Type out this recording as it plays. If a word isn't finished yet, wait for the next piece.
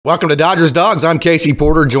Welcome to Dodgers Dogs. I'm Casey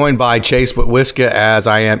Porter, joined by Chase Whitwiska, as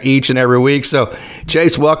I am each and every week. So,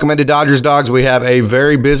 Chase, welcome into Dodgers Dogs. We have a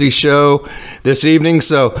very busy show this evening,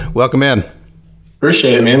 so welcome in.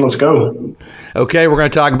 Appreciate it, man. Let's go. Okay, we're going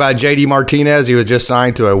to talk about JD Martinez. He was just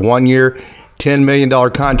signed to a one-year, $10 million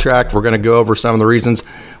contract. We're going to go over some of the reasons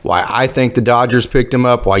why I think the Dodgers picked him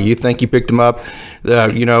up, why you think you picked him up. We're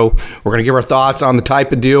going to give our thoughts on the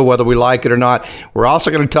type of deal, whether we like it or not. We're also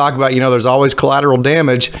going to talk about, there's always collateral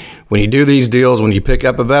damage when you do these deals. When you pick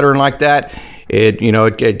up a veteran like that,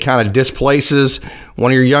 it kind of displaces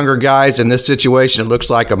one of your younger guys. In this situation, it looks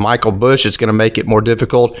like a Michael Busch. It's going to make it more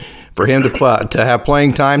difficult for him to have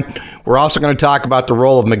playing time. We're also going to talk about the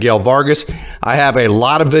role of Miguel Vargas. I have a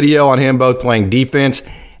lot of video on him both playing defense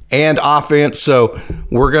and offense, so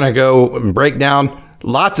we're going to go and break down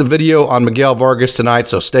lots of video on Miguel Vargas tonight,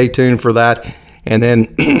 so stay tuned for that. And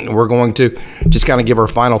then we're going to just kind of give our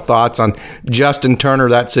final thoughts on Justin Turner,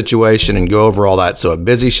 that situation, and go over all that. So a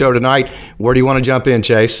busy show tonight. Where do you want to jump in,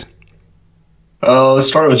 Chase? Let's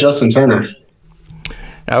start with Justin Turner.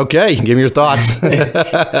 Okay, give me your thoughts.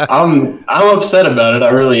 I'm upset about it. I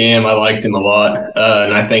really am. I liked him a lot,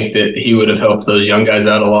 and I think that he would have helped those young guys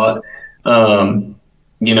out a lot.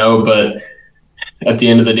 But at the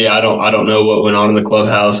end of the day, I don't know what went on in the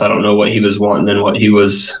clubhouse. I don't know what he was wanting and what he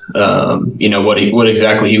was, what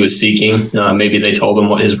exactly he was seeking. Maybe they told him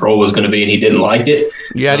what his role was going to be, and he didn't like it.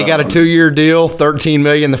 Yeah, he got a 2-year deal, $13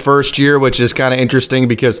 million the first year, which is kind of interesting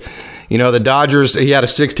because, the Dodgers, he had a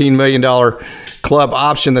 $16 million club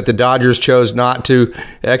option that the Dodgers chose not to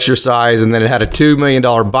exercise, and then it had a $2 million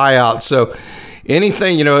buyout. So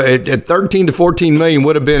anything, at $13 to $14 million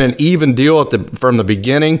would have been an even deal from the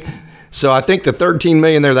beginning. So I think the $13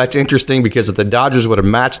 million there, that's interesting because if the Dodgers would have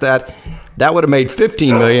matched that, that would have made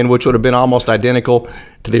 $15 million, which would have been almost identical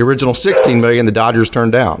to the original $16 million the Dodgers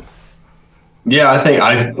turned down. Yeah, I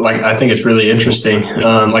think it's really interesting.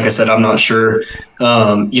 Like I said, I'm not sure,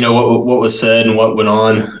 what was said and what went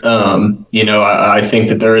on. I think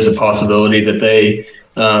that there is a possibility that they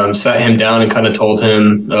sat him down and kind of told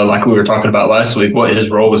him, like we were talking about last week, what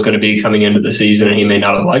his role was going to be coming into the season, and he may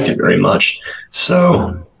not have liked it very much.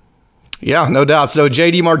 So. Yeah, no doubt. So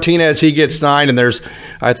JD Martinez, he gets signed, and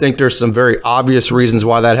I think there's some very obvious reasons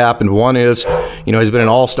why that happened. One is, he's been an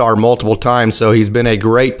all-star multiple times, so he's been a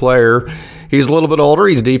great player. He's a little bit older.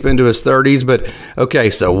 He's deep into his 30s, but okay,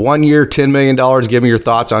 so 1 year, $10 million. Give me your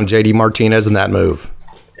thoughts on JD Martinez and that move.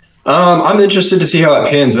 I'm interested to see how it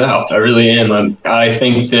pans out. I really am. I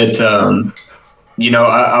think that,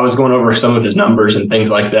 I was going over some of his numbers and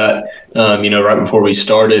things like that, right before we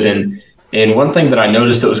started, and one thing that I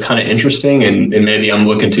noticed that was kind of interesting, and maybe I'm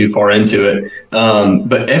looking too far into it,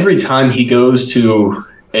 but every time he goes to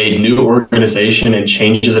a new organization and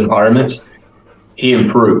changes environments, he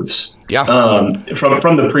improves. Yeah. From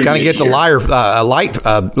the previous kind of gets year.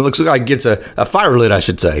 looks like gets a fire lit, I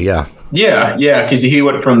should say. Yeah. Yeah, because he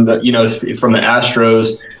went from the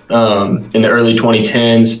Astros in the early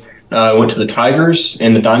 2010s. Went to the Tigers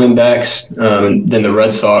and the Diamondbacks, and then the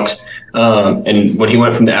Red Sox. And when he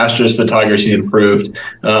went from the Astros to the Tigers, he improved.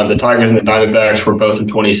 The Tigers and the Diamondbacks were both in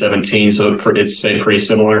 2017, so it stayed pretty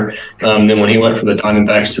similar. Then when he went from the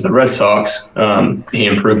Diamondbacks to the Red Sox, he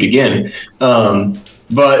improved again.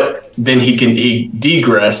 But then he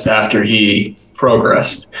degressed after he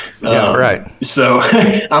progressed. Yeah, right. So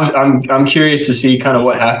I'm curious to see kind of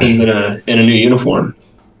what happens in a new uniform.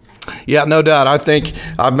 Yeah, no doubt. I think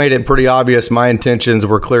I've made it pretty obvious. My intentions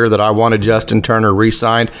were clear that I wanted Justin Turner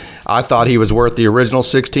re-signed. I thought he was worth the original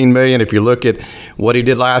 $16 million. If you look at what he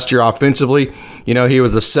did last year offensively, he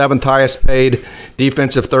was the 7th highest paid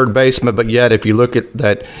defensive third baseman, but yet if you look at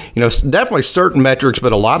that, definitely certain metrics,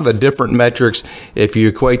 but a lot of the different metrics, if you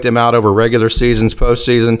equate them out over regular seasons,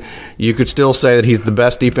 postseason, you could still say that he's the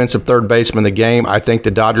best defensive third baseman in the game. I think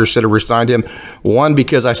the Dodgers should have re-signed him. One,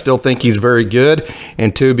 because I still think he's very good,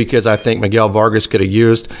 and two, because I think Miguel Vargas could have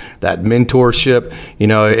used that mentorship.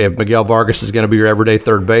 If Miguel Vargas is going to be your everyday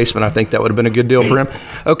third baseman, I think that would have been a good deal for him.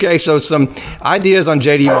 Okay, so some ideas on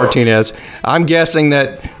JD Martinez. I'm guessing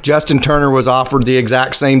that Justin Turner was offered the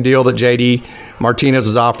exact same deal that JD Martinez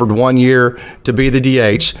was offered 1 year to be the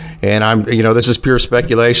DH. And this is pure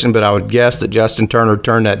speculation, but I would guess that Justin Turner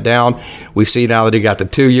turned that down. We see now that he got the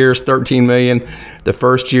 2 years, $13 million, the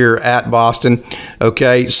first year at Boston.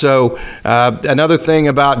 Okay, so another thing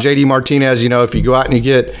about JD Martinez, if you go out and you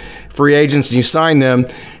get free agents and you sign them,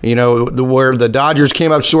 where the Dodgers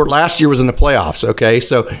came up short last year was in the playoffs, okay?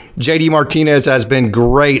 So JD Martinez has been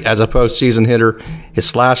great as a postseason hitter. His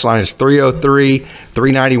slash line is 303,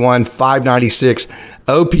 391, 596.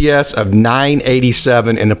 OPS of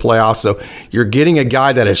 987 in the playoffs. So you're getting a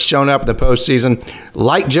guy that has shown up in the postseason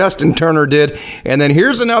like Justin Turner did. And then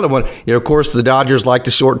here's another one. Of course, the Dodgers like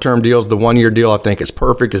the short-term deals. The one-year deal, I think, is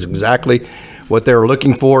perfect. Is exactly what they were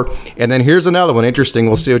looking for. And then here's another one. Interesting.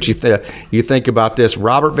 We'll see what you think about this.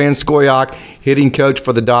 Robert Van Scoyoc, hitting coach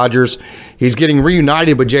for the Dodgers. He's getting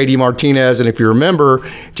reunited with JD Martinez. And if you remember,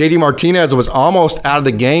 JD Martinez was almost out of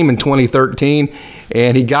the game in 2013.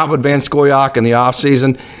 And he got with Van Scoyoc in the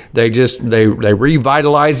offseason. They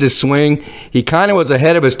revitalized his swing. He kind of was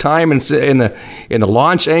ahead of his time in the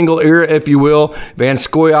launch angle era, if you will. Van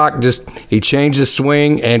Scoyoc he changed his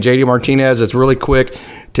swing, and JD Martinez is really quick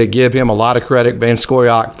to give him a lot of credit, Van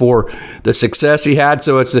Scoyoc, for the success he had.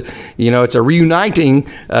 So it's a reuniting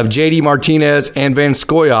of JD Martinez and Van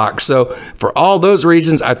Scoyoc. So for all those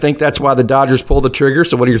reasons, I think that's why the Dodgers pulled the trigger.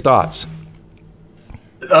 So what are your thoughts?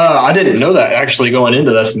 I didn't know that actually going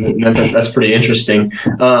into this. That's pretty interesting.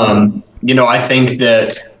 I think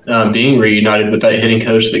that being reunited with that hitting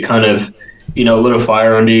coach that kind of, a little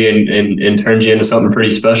fire under you and turns you into something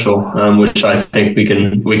pretty special, which I think we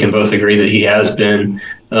can both agree that he has been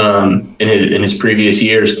in his previous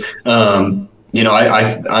years. I'm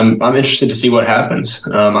interested to see what happens.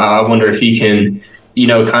 I wonder if he can,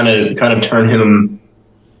 kind of turn him.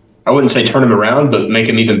 I wouldn't say turn him around, but make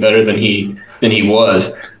him even better than he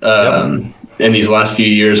was in these last few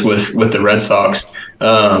years with the Red Sox.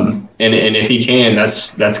 And if he can,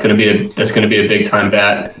 that's going to be a big time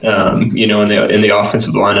bat, in the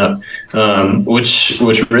offensive lineup,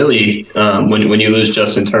 which really, when you lose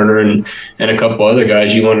Justin Turner and a couple other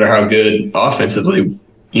guys, you wonder how good offensively,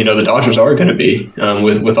 the Dodgers are going to be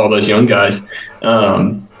with all those young guys.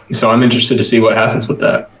 So I'm interested to see what happens with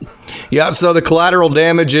that. Yeah, so the collateral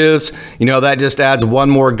damage is, that just adds one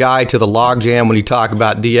more guy to the logjam when you talk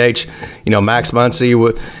about DH. Max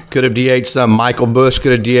Muncy could have DH'd some. Michael Busch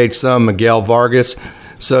could have DH'd some. Miguel Vargas.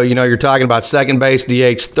 So, you're talking about second base,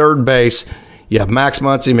 DH, third base. You have Max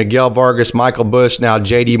Muncy, Miguel Vargas, Michael Busch, now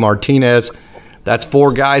JD Martinez. That's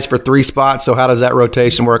 4 guys for 3 spots. So how does that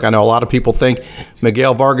rotation work? I know a lot of people think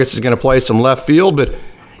Miguel Vargas is going to play some left field, but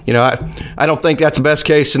I don't think that's the best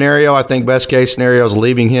case scenario. I think best case scenario is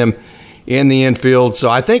leaving him in the infield. So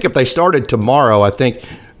I think if they started tomorrow, I think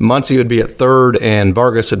Muncy would be at third and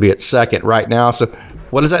Vargas would be at second right now. So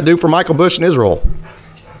what does that do for Michael Busch in his role?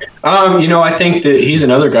 I think that he's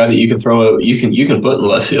another guy that you can throw. You can put in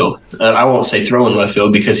left field. I won't say throw in left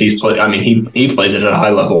field because he plays it at a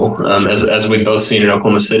high level, as we've both seen in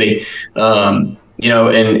Oklahoma City. And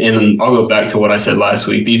I'll go back to what I said last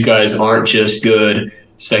week. These guys aren't just good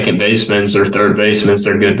second basemen or third basemen,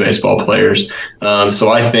 they're good baseball players. So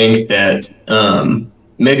I think that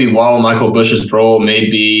maybe while Michael Busch's role may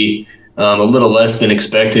be a little less than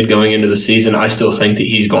expected going into the season, I still think that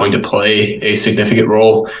he's going to play a significant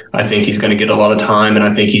role. I think he's going to get a lot of time, and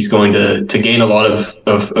I think he's going to gain a lot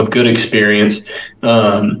of good experience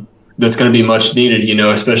that's going to be much needed,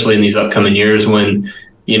 especially in these upcoming years when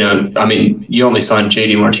you only signed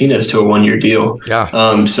JD Martinez to a 1-year deal.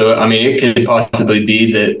 Yeah. So, it could possibly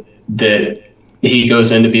be that he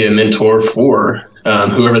goes in to be a mentor for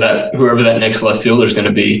whoever that next left fielder is going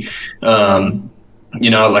to be.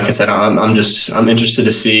 Like I said, I'm interested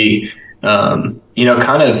to see, kind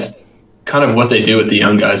of what they do with the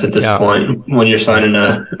young guys at this point when you're signing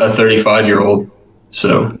a 35-year-old.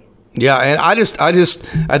 So. Yeah, and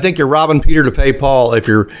I think you're robbing Peter to pay Paul if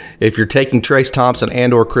you're taking Trace Thompson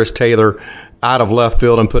and or Chris Taylor out of left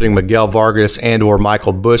field and putting Miguel Vargas and or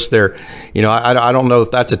Michael Busch there. I don't know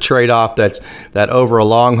if that's a trade-off that over a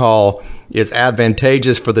long haul is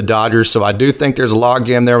advantageous for the Dodgers. So I do think there's a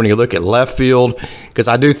logjam there when you look at left field, because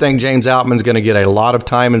I do think James Outman's going to get a lot of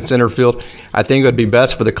time in center field. I think it would be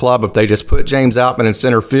best for the club if they just put James Outman in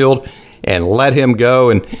center field and let him go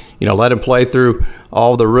and let him play through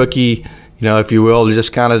all the rookie, if you will,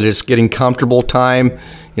 just getting comfortable time,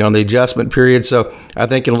 in the adjustment period. So I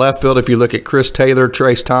think in left field, if you look at Chris Taylor,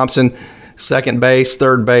 Trace Thompson, second base,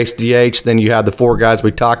 third base, DH, then you have the 4 guys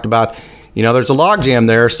we talked about. There's a logjam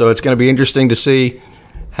there, so it's going to be interesting to see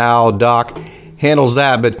how Doc handles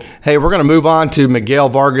that. But hey, we're going to move on to Miguel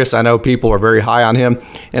Vargas. I know people are very high on him,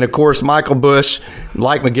 and of course Michael Busch,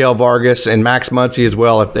 like Miguel Vargas, and Max Muncy as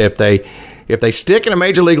well. If they stick in a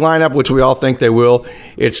major league lineup, which we all think they will,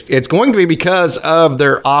 it's going to be because of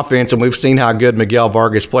their offense, and we've seen how good Miguel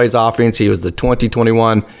Vargas plays offense. He was the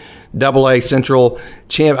 2021 AA Central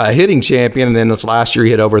hitting champion, and then this last year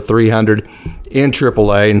he hit over 300 in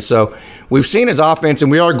AAA. And so we've seen his offense,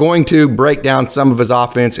 and we are going to break down some of his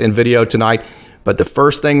offense in video tonight. But the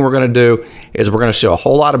first thing we're going to do is we're going to show a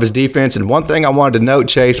whole lot of his defense. And one thing I wanted to note,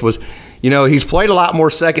 Chase, was, he's played a lot more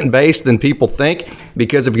second base than people think,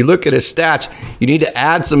 because if you look at his stats, you need to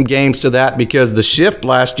add some games to that, because the shift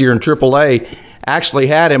last year in AAA actually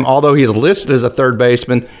had him, although he is listed as a third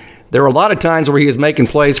baseman, there were a lot of times where he was making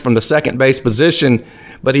plays from the second base position,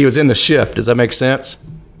 but he was in the shift. Does that make sense?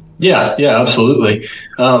 Yeah, absolutely.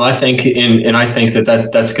 I think, and I think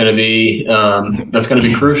that's going to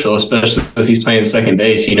be crucial, especially if he's playing second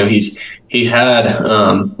base. He's had,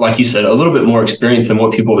 like you said, a little bit more experience than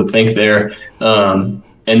what people would think there, and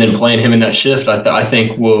then playing him in that shift, I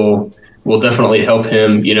think will definitely help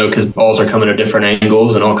him. Because balls are coming at different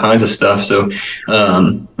angles and all kinds of stuff. So,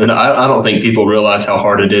 and I don't think people realize how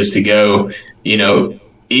hard it is to go.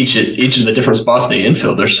 Each of the different spots in the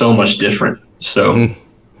infield, they're so much different. So. Mm-hmm.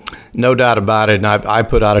 No doubt about it. And I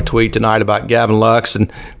put out a tweet tonight about Gavin Lux and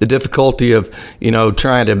the difficulty of,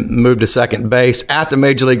 trying to move to second base at the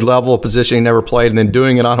major league level, a position he never played, and then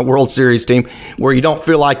doing it on a World Series team where you don't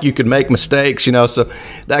feel like you could make mistakes, so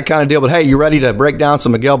that kind of deal. But hey, you ready to break down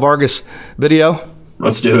some Miguel Vargas video?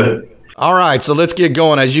 Let's do it. All right, so let's get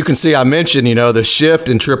going. As you can see, I mentioned, the shift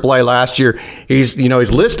in AAA last year. He's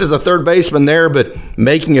listed as a third baseman there, but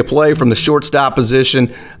making a play from the shortstop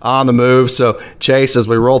position on the move. So, Chase, as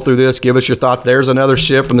we roll through this, give us your thought. There's another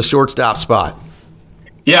shift from the shortstop spot.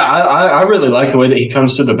 Yeah, I really like the way that he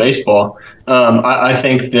comes to the baseball. I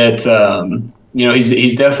think that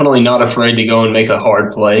he's definitely not afraid to go and make a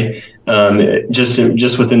hard play.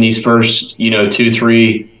 Just within these first 2,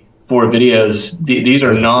 3, 4 videos, these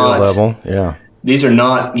are not field level. Yeah, these are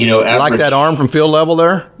not average. You like that arm from field level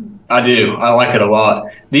there? I do. I like it a lot.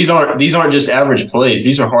 These aren't just average plays.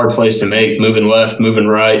 These are hard plays to make. Moving left, moving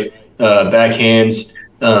right, backhands.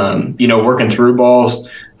 Working through balls.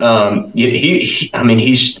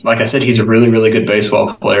 He's like I said, he's a really, really good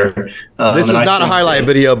baseball player. This is not a highlight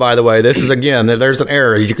video, by the way. This is, again, there's an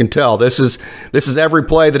error. You can tell. This is every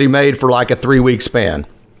play that he made for like a 3-week span.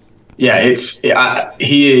 Yeah,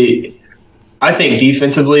 I think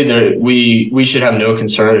defensively, we should have no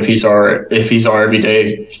concern if he's our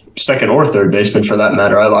everyday second or third baseman for that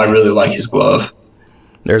matter. I really like his glove.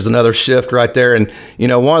 There's another shift right there. And,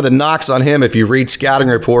 one of the knocks on him, if you read scouting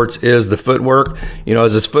reports, is the footwork.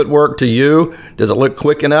 Is his footwork to you, does it look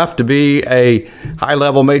quick enough to be a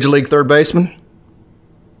high-level major league third baseman?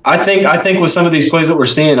 I think with some of these plays that we're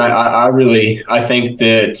seeing, I think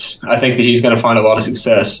that he's going to find a lot of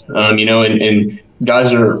success. And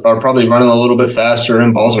guys are probably running a little bit faster,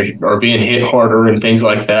 and balls are being hit harder and things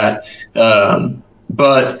like that.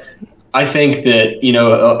 But I think that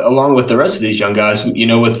along with the rest of these young guys,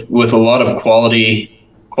 with a lot of quality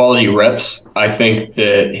reps, I think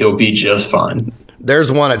that he'll be just fine.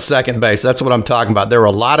 There's one at second base. That's what I'm talking about. There were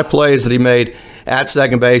a lot of plays that he made at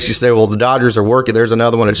second base. You say, well, the Dodgers are working. There's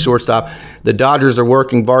another one at shortstop. The Dodgers are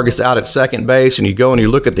working Vargas out at second base, and you go and you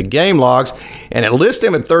look at the game logs, and it lists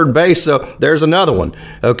him at third base, so there's another one.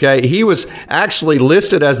 Okay, he was actually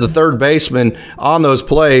listed as the third baseman on those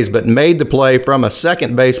plays, but made the play from a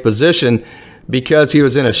second base position because he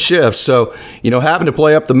was in a shift. So, having to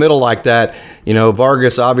play up the middle like that,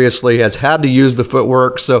 Vargas obviously has had to use the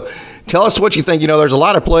footwork. So tell us what you think. There's a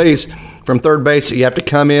lot of plays from third base that you have to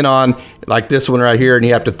come in on, like this one right here, and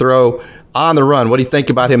you have to throw on the run. What do you think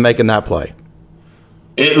about him making that play?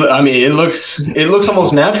 It looks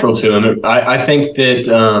almost natural to him. I think that,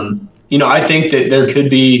 I think that there could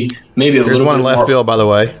be maybe a little bit more. There's one in left field, by the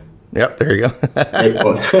way. Yep, there you go.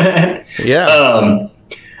 Yeah.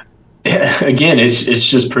 Again, it's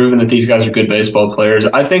just proven that these guys are good baseball players.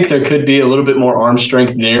 I think there could be a little bit more arm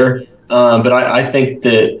strength there, but I think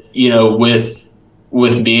that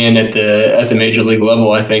with being at the major league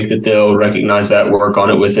level, I think that they'll recognize that, work on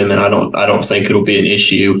it with him, and I don't think it'll be an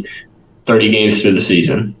issue 30 games through the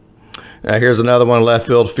season. Now here's another one, left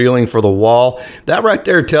field, feeling for the wall. That right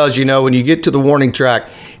there tells you, when you get to the warning track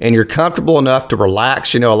and you're comfortable enough to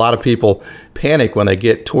relax, a lot of people panic when they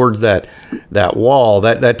get towards that wall.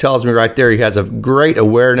 That tells me right there he has a great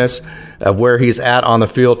awareness of where he's at on the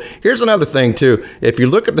field. Here's another thing, too. If you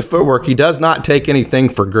look at the footwork, he does not take anything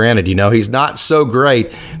for granted. He's not so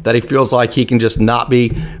great that he feels like he can just not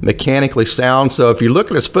be mechanically sound. So if you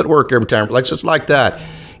look at his footwork every time, like just like that,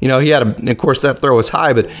 he had of course, that throw was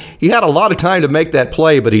high, but he had a lot of time to make that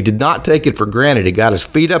play, but he did not take it for granted. He got his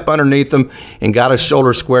feet up underneath him and got his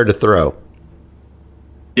shoulders squared to throw.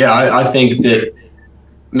 Yeah, I think that,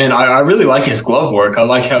 man, I really like his glove work. I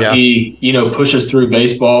like how he, pushes through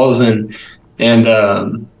baseballs and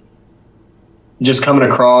just coming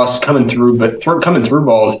across, coming through, but coming through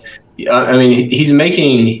balls. I mean, he's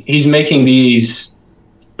making these.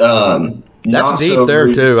 That's deep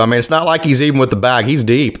there too. I mean, it's not like he's even with the bag. He's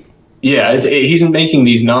deep. Yeah, he's making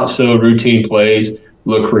these not so routine plays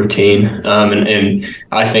look routine, and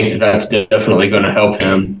I think that's definitely going to help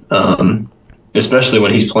him, especially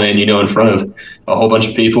when he's playing, in front of a whole bunch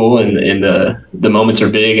of people and the moments are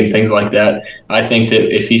big and things like that. I think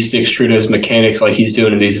that if he sticks true to his mechanics like he's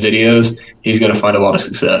doing in these videos, he's going to find a lot of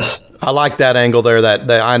success. I like that angle there. That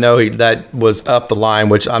I know that was up the line,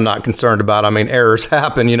 which I'm not concerned about. I mean, errors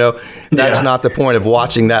happen. That's not the point of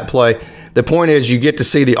watching that play. The point is you get to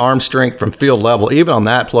see the arm strength from field level, even on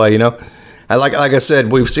that play. Like I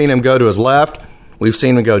said, we've seen him go to his left. We've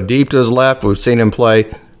seen him go deep to his left. We've seen him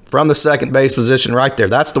play from the second base position right there.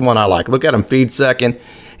 That's the one I like. Look at him feed second.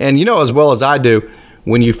 And as well as I do,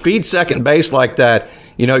 when you feed second base like that,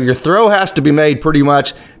 your throw has to be made pretty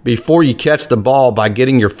much before you catch the ball by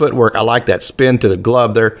getting your footwork. I like that spin to the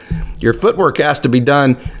glove there. Your footwork has to be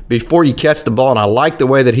done before you catch the ball, and I like the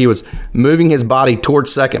way that he was moving his body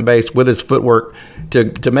towards second base with his footwork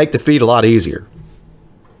to make the feed a lot easier.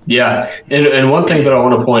 Yeah, and one thing that I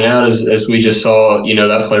want to point out is, as we just saw,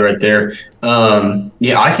 that play right there.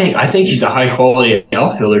 I think he's a high quality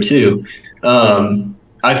outfielder too.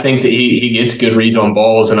 I think that he gets good reads on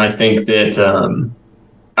balls, and I think that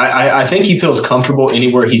I think he feels comfortable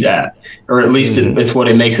anywhere he's at, or at least it's what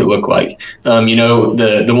it makes it look like.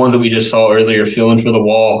 The ones that we just saw earlier, feeling for the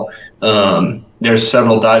wall. There's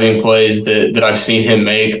several diving plays that I've seen him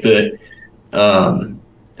make that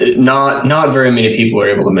not very many people are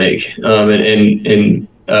able to make, and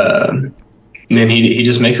then he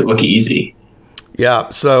just makes it look easy. Yeah,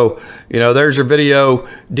 so, there's your video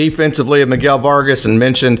defensively of Miguel Vargas, and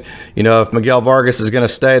mentioned, if Miguel Vargas is going to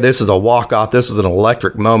stay, this is a walk-off. This was an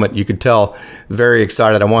electric moment. You could tell very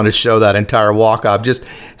excited. I wanted to show that entire walk-off, just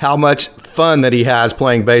how much fun that he has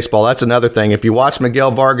playing baseball. That's another thing. If you watch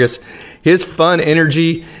Miguel Vargas, his fun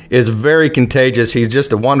energy is very contagious. He's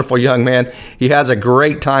just a wonderful young man. He has a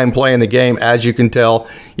great time playing the game, as you can tell.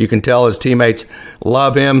 You can tell his teammates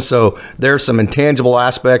love him. So there's some intangible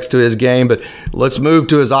aspects to his game. But let's move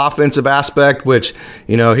to his offensive aspect, which,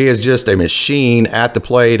 he is just a machine at the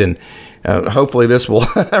plate. And hopefully this will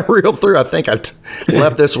reel through. I think I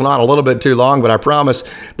left this one on a little bit too long, but I promise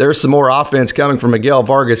there's some more offense coming from Miguel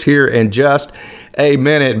Vargas here in just a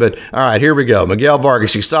minute. But all right, here we go. Miguel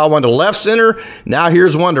Vargas, you saw one to left center. Now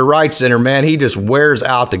here's one to right center. Man, he just wears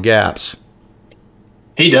out the gaps.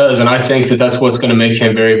 He does, and I think that's what's going to make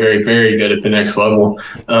him very, very, very good at the next level.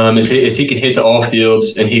 Is he can hit to all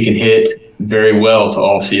fields, and he can hit very well to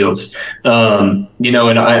all fields. And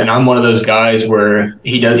I'm one of those guys where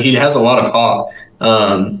he has a lot of pop.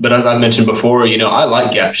 But as I mentioned before, I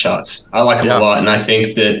like gap shots. I like them a lot, and I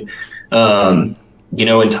think that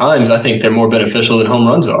in times I think they're more beneficial than home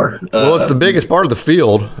runs are. Well, it's the biggest part of the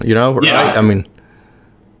field, right? Yeah. I mean,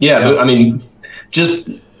 but, I mean, just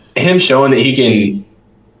him showing that he can,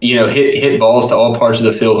 hit balls to all parts of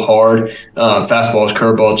the field hard, fastballs,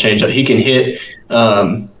 curveball, changeup. He can hit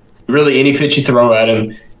really any pitch you throw at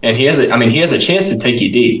him, and he has a chance to take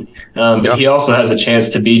you deep. But he also has a chance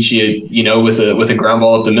to beat you, with a ground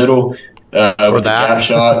ball up the middle, with a gap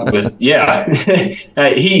shot.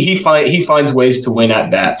 He finds ways to win at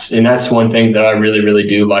bats, and that's one thing that I really, really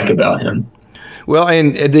do like about him. Well,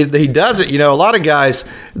 and he does it. A lot of guys,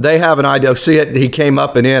 they have an idea. See it? He came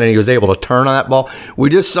up and in, and he was able to turn on that ball. We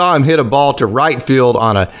just saw him hit a ball to right field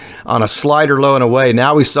on a slider low and away.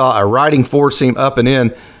 Now we saw a riding four seam up and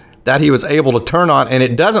in that he was able to turn on, and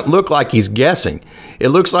it doesn't look like he's guessing. It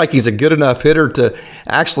looks like he's a good enough hitter to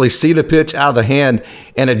actually see the pitch out of the hand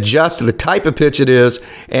and adjust to the type of pitch it is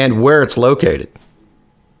and where it's located.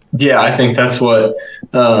 Yeah, I think that's what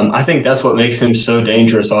makes him so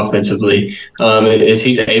dangerous offensively. Is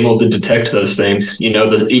he's able to detect those things.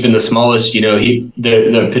 Even the smallest.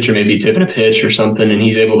 The pitcher may be tipping a pitch or something, and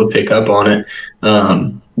he's able to pick up on it.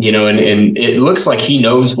 And it looks like he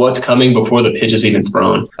knows what's coming before the pitch is even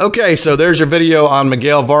thrown. Okay, so there's your video on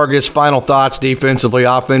Miguel Vargas. Final thoughts defensively,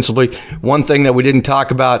 offensively. One thing that we didn't talk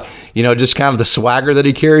about, just kind of the swagger that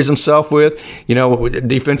he carries himself with,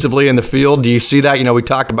 defensively in the field. Do you see that? We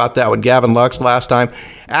talked about that with Gavin Lux last time.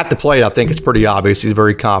 At the plate, I think it's pretty obvious. He's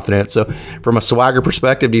very confident. So from a swagger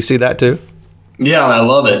perspective, do you see that too? Yeah, and I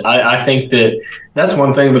love it. I think that that's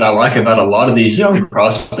one thing that I like about a lot of these young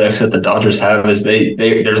prospects that the Dodgers have is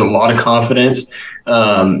there's a lot of confidence,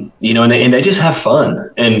 you know, and they just have fun.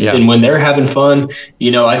 And when they're having fun, you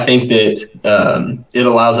know, I think that it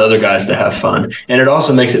allows other guys to have fun, and it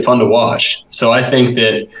also makes it fun to watch. So I think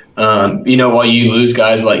that, you know, while you lose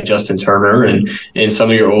guys like Justin Turner and some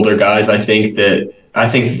of your older guys, I think that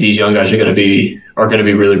these young guys are going to be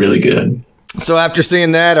really, really good. So after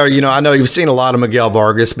seeing that, or, you know, I know you've seen a lot of Miguel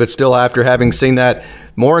Vargas, but still after having seen that,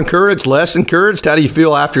 more encouraged, less encouraged? How do you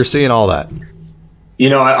feel after seeing all that? You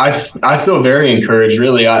know, I feel very encouraged,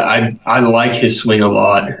 really. I like his swing a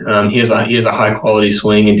lot. He has a high quality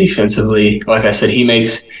swing, and defensively, like I said, he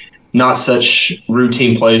makes not such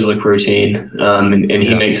routine plays look routine. And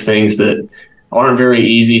he makes things that aren't very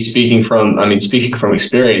easy. Speaking from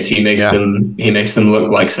experience, he makes them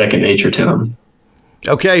look like second nature to him.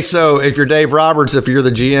 Okay, so if you're Dave Roberts, if you're the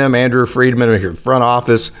GM, Andrew Friedman, if you're front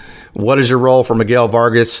office, what is your role for Miguel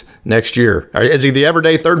Vargas next year? Is he the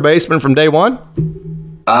everyday third baseman from day one?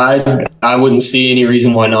 I wouldn't see any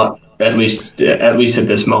reason why not, at least at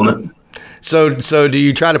this moment. So do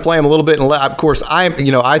you try to play him a little bit? Of course, I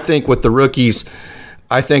think with the rookies,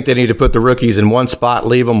 I think they need to put the rookies in one spot,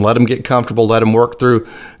 leave them, let them get comfortable, let them work through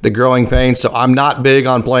the growing pains. So I'm not big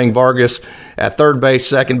on playing Vargas at third base,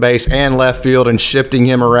 second base, and left field and shifting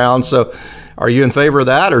him around. So are you in favor of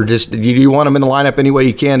that, or just do you want him in the lineup any way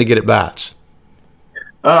you can to get at bats?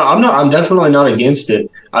 I'm definitely not against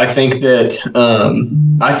it. I think that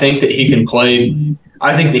he can play.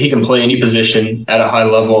 I think that he can play any position at a high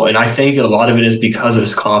level, and I think a lot of it is because of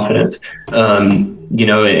his confidence. You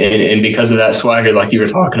know, and because of that swagger, like you were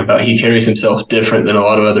talking about, he carries himself different than a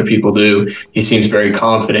lot of other people do. He seems very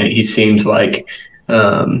confident. He seems like, you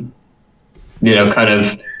know, kind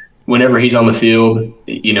of whenever he's on the field,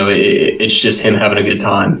 you know, it's just him having a good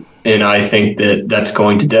time. And I think that that's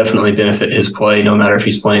going to definitely benefit his play, no matter if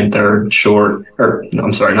he's playing third, second,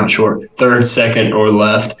 or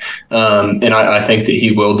left. And I think that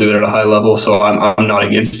he will do it at a high level. So I'm not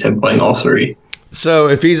against him playing all three. So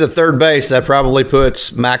if he's at third base, that probably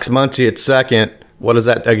puts Max Muncy at second. What does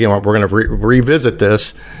that, again, we're going to revisit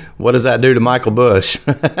this. What does that do to Michael Busch?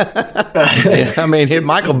 I mean,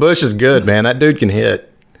 Michael Busch is good, man. That dude can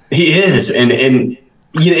hit. He is. And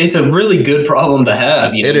you know, it's a really good problem to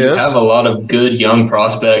have. You know, you have a lot of good young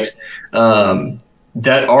prospects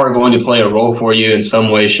that are going to play a role for you in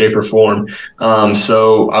some way, shape, or form.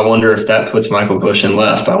 So I wonder if that puts Michael Busch in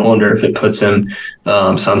left. I wonder if it puts him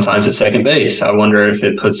sometimes at second base. I wonder if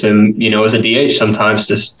it puts him, you know, as a DH sometimes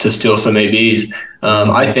to steal some ABs.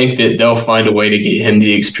 I think that they'll find a way to get him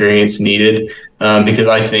the experience needed because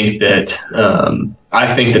I think that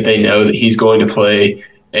they know that he's going to play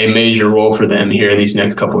a major role for them here in these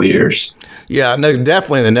next couple of years. Yeah, no,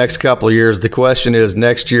 definitely in the next couple of years. The question is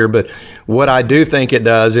next year, but what I do think it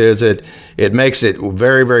does is it makes it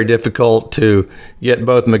very, very difficult to get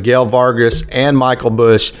both Miguel Vargas and Michael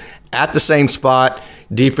Busch at the same spot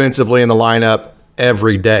defensively in the lineup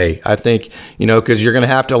every day. I think, you know, because you're going to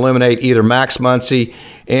have to eliminate either Max Muncy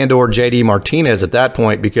and or JD Martinez at that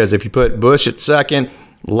point, because if you put Busch at second,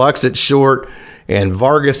 Lux at short, and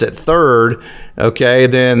Vargas at third, okay,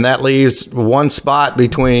 then that leaves one spot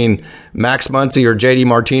between Max Muncy or JD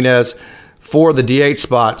Martinez for the DH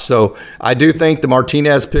spot. So I do think the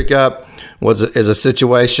Martinez pickup is a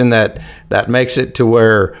situation that makes it to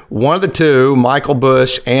where one of the two, Michael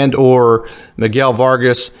Busch and or Miguel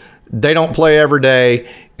Vargas, they don't play every day,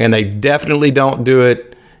 and they definitely don't do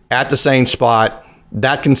it at the same spot.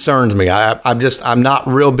 That concerns me. I'm not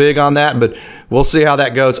real big on that, but we'll see how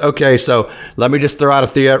that goes. Okay, so let me just throw out a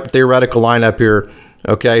theoretical lineup here.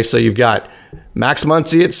 Okay, so you've got Max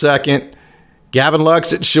Muncy at second, Gavin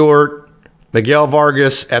Lux at short, Miguel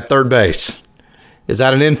Vargas at third base. Is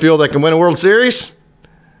that an infield that can win a World Series?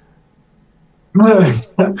 Now,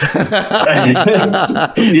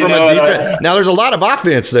 there's a lot of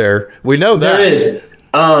offense there. We know that. There is.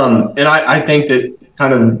 And I think that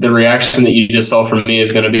kind of the reaction that you just saw from me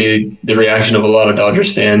is going to be the reaction of a lot of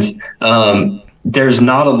Dodgers fans. There's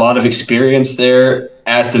not a lot of experience there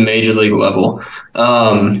at the major league level.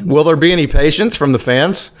 Will there be any patience from the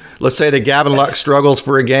fans? Let's say that Gavin Lux struggles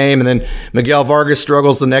for a game and then Miguel Vargas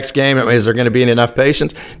struggles the next game. Is there going to be enough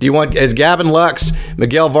patience? Is Gavin Lux,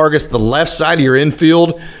 Miguel Vargas the left side of your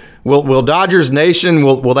infield? Will Dodgers Nation,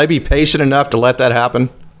 will they be patient enough to let that happen?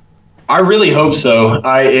 I really hope so.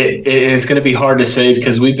 It's going to be hard to say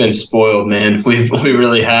because we've been spoiled, man. We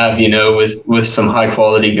really have, you know, with some high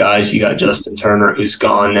quality guys. You got Justin Turner, who's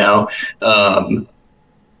gone now.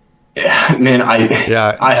 Man,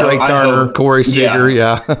 Trey Turner, Corey Seager,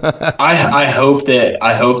 I hope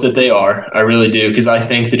that they are. I really do, because I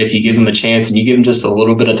think that if you give them a chance and you give them just a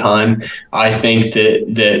little bit of time, I think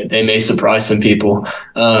that they may surprise some people.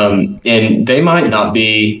 And they might not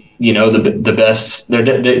be, the best.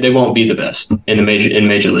 They won't be the best in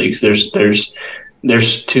major leagues.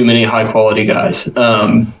 There's too many high quality guys.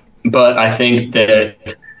 But I think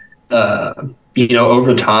that.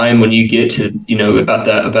 Over time, when you get to, about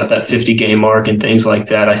that 50 game mark and things like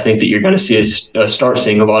that, I think that you're going to see start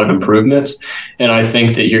seeing a lot of improvements. And I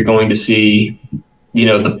think that you're going to see,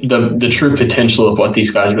 the true potential of what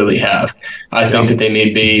these guys really have. I think that they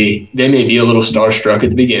may be a little starstruck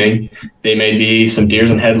at the beginning. They may be some deers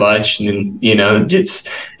in headlights, and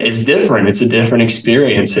it's different. It's a different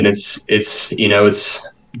experience, and it's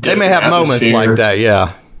they may have moments like that.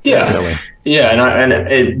 Yeah. Definitely. Yeah, I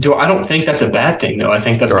don't think that's a bad thing, though. I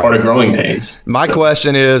think that's part of growing pains. My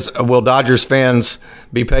question is, will Dodgers fans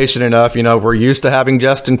be patient enough? We're used to having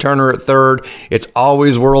Justin Turner at third. It's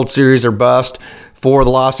always World Series or bust for the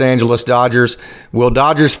Los Angeles Dodgers. Will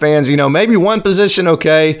Dodgers fans, maybe one position,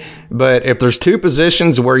 okay, but if there's two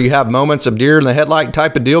positions where you have moments of deer in the headlight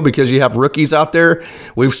type of deal because you have rookies out there,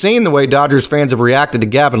 we've seen the way Dodgers fans have reacted to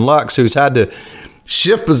Gavin Lux, who's had to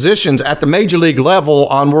shift positions at the major league level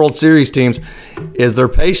on World Series teams. Is there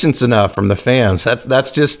patience enough from the fans?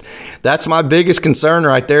 That's my biggest concern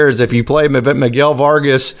right there, is if you play Miguel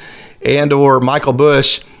Vargas and or Michael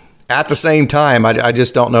Busch at the same time, I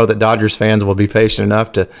just don't know that Dodgers fans will be patient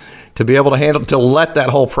enough to be able to let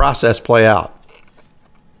that whole process play out.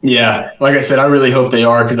 Yeah, like I said, I really hope they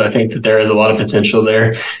are, because I think that there is a lot of potential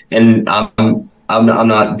there, and I'm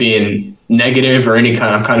not being negative or any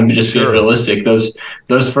kind. I'm kind of just being realistic. Those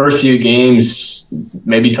first few games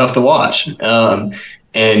may be tough to watch,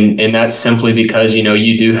 and that's simply because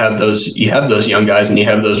you do have those young guys and you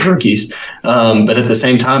have those rookies. But at the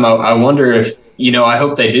same time, I wonder if I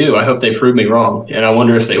hope they do. I hope they prove me wrong, and I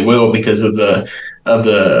wonder if they will, because of the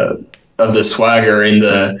swagger and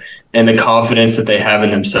the confidence that they have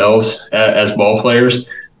in themselves as ball players.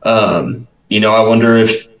 I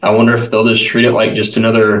wonder if they'll just treat it like just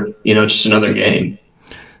another game.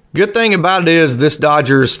 Good thing about it is this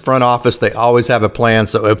Dodgers front office, they always have a plan.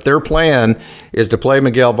 So if their plan is to play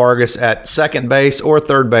Miguel Vargas at second base or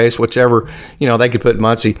third base, whichever, they could put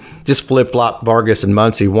Muncy, just flip-flop Vargas and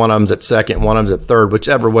Muncy. One of them's at second, one of them's at third,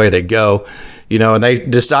 whichever way they go. And they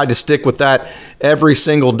decide to stick with that every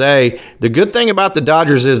single day. The good thing about the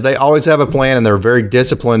Dodgers is they always have a plan, and they're very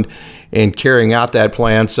disciplined in carrying out that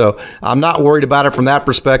plan. So I'm not worried about it from that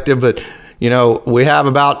perspective. But, we have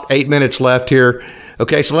about 8 minutes left here.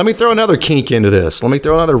 Okay, so let me throw another kink into this. Let me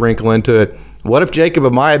throw another wrinkle into it. What if Jacob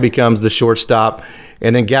Amaya becomes the shortstop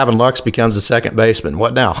and then Gavin Lux becomes the second baseman?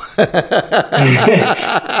 What now?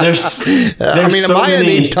 Amaya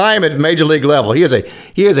needs time at major league level. He is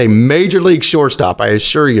a major league shortstop, I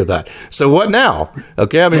assure you of that. So what now?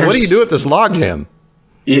 Okay, what do you do with this logjam?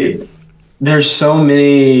 There's so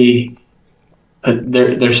many.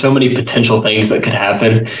 There's so many potential things that could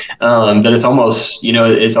happen that it's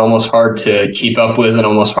almost hard to keep up with and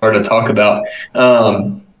almost hard to talk about.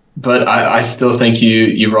 But I still think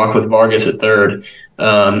you rock with Vargas at third,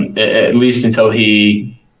 at least until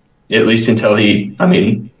he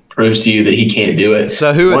proves to you that he can't do it.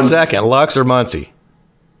 So who at second, Lux or Muncy?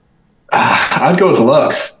 I'd go with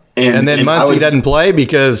Lux, and then Muncy doesn't play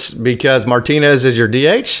because Martinez is your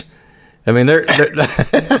DH. Here's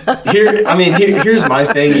my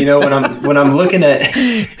thing. When I'm looking at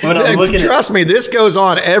trust me, this goes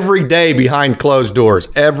on every day behind closed doors,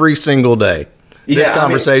 every single day. This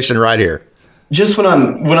conversation right here. Just when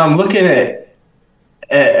I'm looking at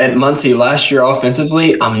Muncy last year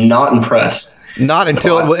offensively, I'm not impressed. Not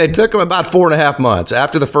until it took him about 4.5 months.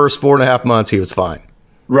 After the first 4.5 months, he was fine.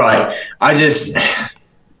 Right. I just,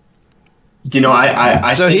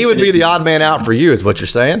 So he would be the odd man out for you, is what you're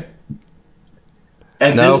saying?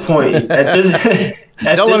 At this point,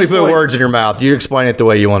 don't let me put words in your mouth. You explain it the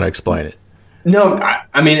way you want to explain it. No,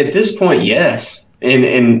 at this point, yes.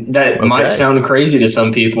 And that might sound crazy to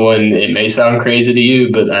some people, and it may sound crazy to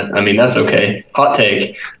you, but that's okay. Hot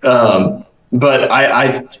take. But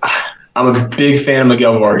I'm a big fan of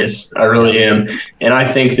Miguel Vargas. I really am. And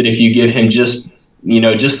I think that if you give him just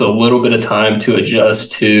a little bit of time to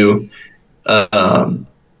adjust to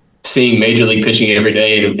seeing major league pitching every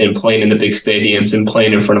day and playing in the big stadiums and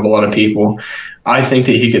playing in front of a lot of people, I think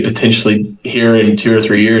that he could potentially here in 2 or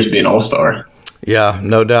 3 years be an all-star. Yeah,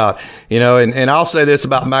 no doubt. And I'll say this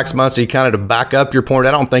about Max Muncy, kind of to back up your point.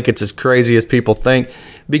 I don't think it's as crazy as people think,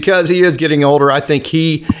 because he is getting older, I think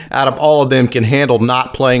he, out of all of them, can handle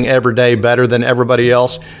not playing every day better than everybody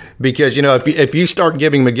else. Because, you know, if you start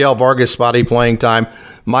giving Miguel Vargas spotty playing time,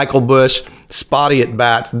 Michael Busch spotty at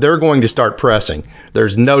bats, they're going to start pressing.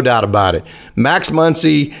 There's no doubt about it. Max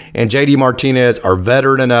Muncy and JD Martinez are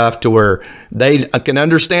veteran enough to where they can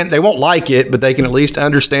understand. They won't like it, but they can at least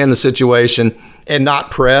understand the situation and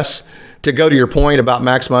not press. To go to your point about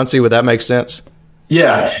Max Muncy, would that make sense?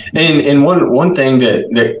 Yeah, and one thing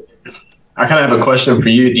that I kind of have a question for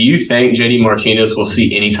you. Do you think JD Martinez will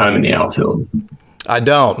see any time in the outfield? I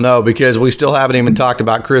don't know, because we still haven't even talked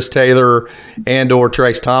about Chris Taylor and or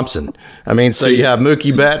Trace Thompson. I mean, so you have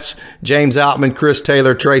Mookie Betts, James Outman, Chris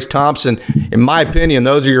Taylor, Trace Thompson. In my opinion,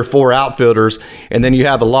 those are your 4 outfielders. And then you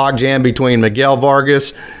have the logjam between Miguel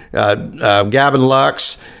Vargas, Gavin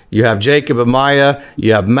Lux, you have Jacob Amaya,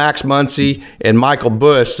 you have Max Muncy, and Michael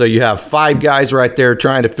Busch. So you have 5 guys right there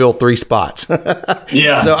trying to fill 3 spots.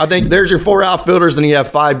 Yeah. So I think there's your 4 outfielders, and you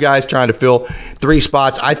have 5 guys trying to fill 3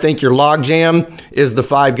 spots. I think your logjam is the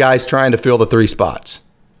 5 guys trying to fill the 3 spots.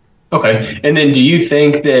 Okay. And then do you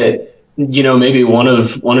think that, you know, maybe one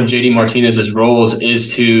of JD Martinez's roles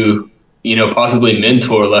is to, you know, possibly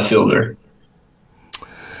mentor a left fielder?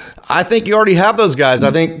 I think you already have those guys.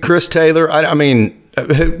 I think Chris Taylor, I mean,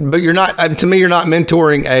 but you're not, to me, you're not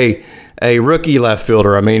mentoring a rookie left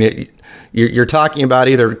fielder. I mean, you're talking about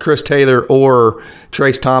either Chris Taylor or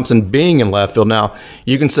Trace Thompson being in left field. Now,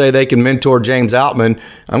 you can say they can mentor James Outman.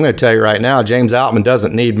 I'm going to tell you right now, James Outman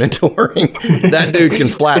doesn't need mentoring. That dude can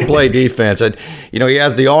flat play defense. And, you know, he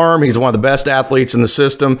has the arm. He's one of the best athletes in the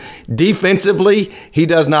system. Defensively, he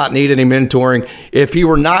does not need any mentoring. If he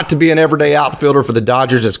were not to be an everyday outfielder for the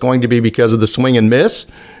Dodgers, it's going to be because of the swing and miss,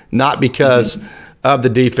 not because of the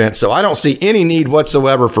defense. So I don't see any need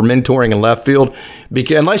whatsoever for mentoring in left field,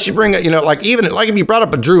 because unless you bring, you know, like if you brought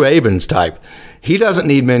up a Drew Avens type, he doesn't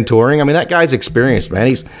need mentoring. I mean, that guy's experienced, man.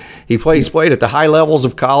 He's played at the high levels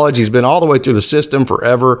of college. He's been all the way through the system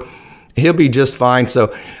forever. He'll be just fine.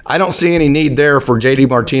 So I don't see any need there for JD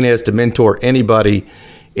Martinez to mentor anybody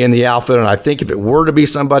in the outfield. And I think if it were to be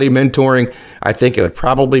somebody mentoring, I think it would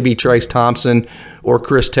probably be Trace Thompson or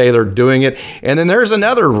Chris Taylor doing it. And then there's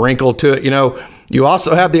another wrinkle to it. You know, you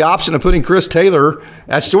also have the option of putting Chris Taylor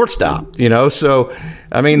at shortstop, you know. So,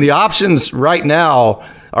 I mean, the options right now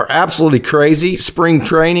are absolutely crazy. Spring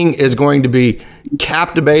training is going to be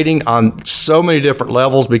captivating on so many different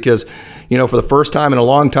levels because, you know, for the first time in a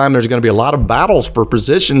long time, there's going to be a lot of battles for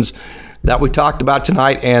positions that we talked about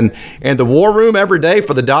tonight. And the war room every day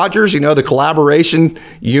for the Dodgers, you know, the collaboration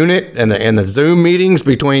unit and the Zoom meetings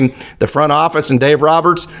between the front office and Dave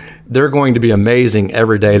Roberts, they're going to be amazing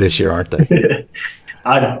every day this year, aren't they?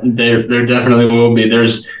 There definitely will be.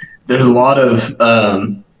 There's a lot of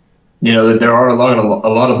you know, there are a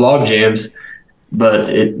lot of log jams, but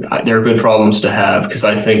they're good problems to have, because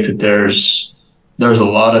I think that there's a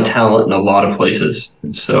lot of talent in a lot of places.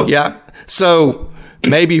 So yeah, so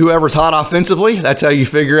maybe whoever's hot offensively, that's how you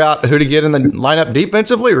figure out who to get in the lineup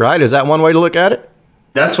defensively, right? Is that one way to look at it?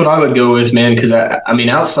 That's what I would go with, man, because I mean,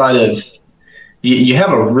 outside of you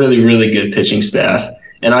have a really, really good pitching staff,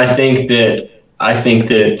 and I think that they're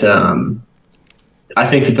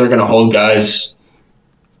going to hold guys,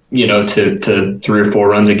 you know, to 3 or 4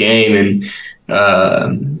 runs a game, and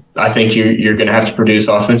I think you're going to have to produce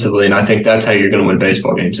offensively, and I think that's how you're going to win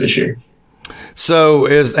baseball games this year. So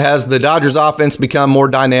has the Dodgers offense become more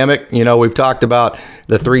dynamic? You know, we've talked about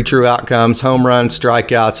the 3 true outcomes: home runs,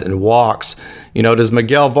 strikeouts, and walks. You know, does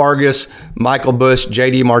Miguel Vargas, Michael Busch,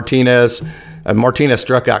 JD Martinez – Martinez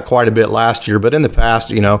struck out quite a bit last year, but in the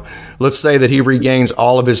past, you know, let's say that he regains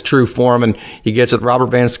all of his true form and he gets with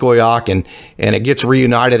Robert Van Scoyoc and it gets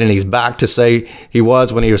reunited and he's back to say he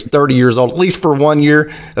was when he was 30 years old, at least for 1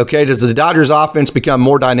 year. Okay, does the Dodgers offense become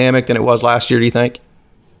more dynamic than it was last year, do you think?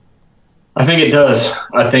 I think it does.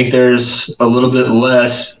 I think there's a little bit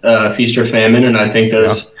less feast or famine, and I think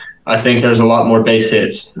there's a lot more base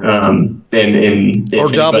hits. And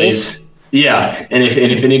or doubles. Yeah, and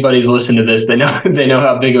if anybody's listened to this, they know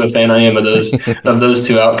how big of a fan I am of those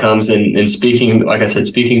 2 outcomes. And speaking, like I said,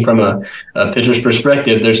 speaking from a pitcher's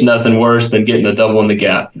perspective, there's nothing worse than getting a double in the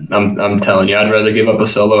gap. I'm telling you, I'd rather give up a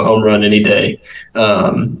solo home run any day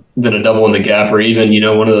than a double in the gap, or even, you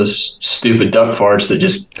know, one of those stupid duck farts that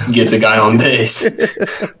just gets a guy on base.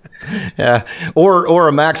 Yeah, or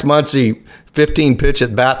a Max Muncy 15 pitch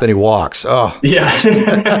at bat, then he walks. Oh, yeah.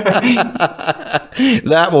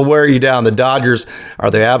 That will wear you down. The Dodgers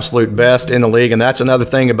are the absolute best in the league, and that's another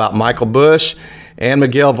thing about Michael Busch and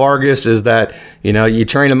Miguel Vargas is that, you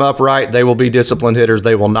train them up right, they will be disciplined hitters.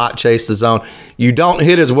 They will not chase the zone. You don't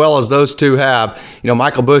hit as well as those two have.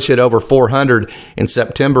 Michael Busch hit over 400 in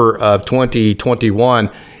September of 2021.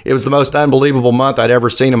 It was the most unbelievable month I'd ever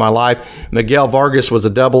seen in my life. Miguel Vargas was a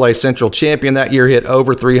Double-A Central champion that year, hit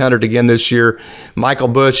over 300 again this year. Michael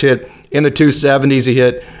Busch hit in the 270s. He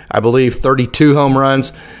hit, I believe, 32 home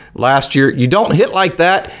runs last year. You don't hit like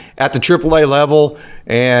that at the Triple-A level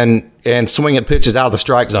and swing at pitches out of the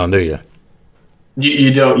strike zone, do you?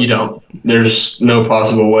 You don't. There's no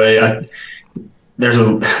possible way.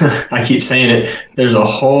 I keep saying it. There's a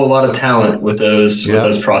whole lot of talent with those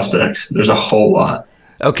prospects. There's a whole lot.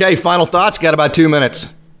 Okay, final thoughts. Got about 2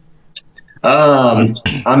 minutes.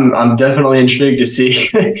 I'm definitely intrigued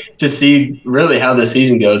to see really how the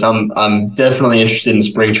season goes. I'm definitely interested in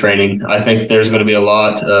spring training. I think there's going to be a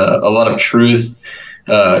lot of truth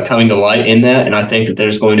coming to light in that, and I think that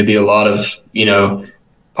there's going to be a lot of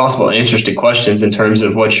possible answers to questions in terms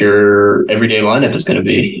of what your everyday lineup is going to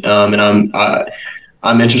be. And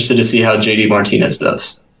I'm interested to see how JD Martinez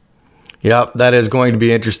does. Yep, that is going to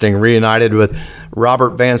be interesting. Reunited with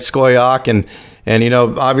Robert Van Scoyoc, and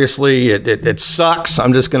obviously it sucks.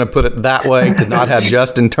 I'm just going to put it that way, to not have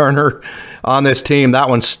Justin Turner on this team. That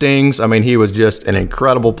one stings. I mean, he was just an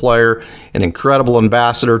incredible player, an incredible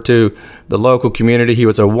ambassador to the local community. He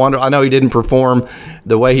was a wonder. I know he didn't perform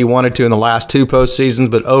the way he wanted to in the last two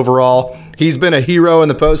postseasons, but overall, he's been a hero in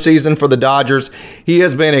the postseason for the Dodgers. He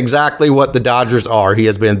has been exactly what the Dodgers are. He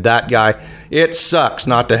has been that guy. It sucks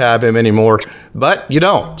not to have him anymore, but you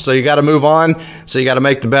don't. So you got to move on. So you got to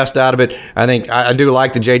make the best out of it. I think I do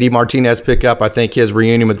like the JD Martinez pickup. I think his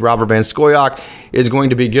reunion with Robert Van Scoyoc is going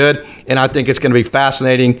to be good, and I think it's going to be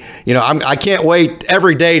fascinating. I can't wait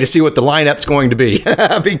every day to see what the lineup's going to be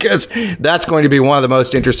because that's going to be one of the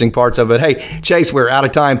most interesting parts of it. Hey, Chase, we're out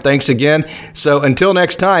of time. Thanks again. So until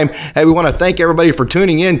next time, hey, we want to thank everybody for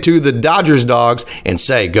tuning in to the Dodgers Dogs and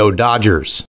say, go Dodgers.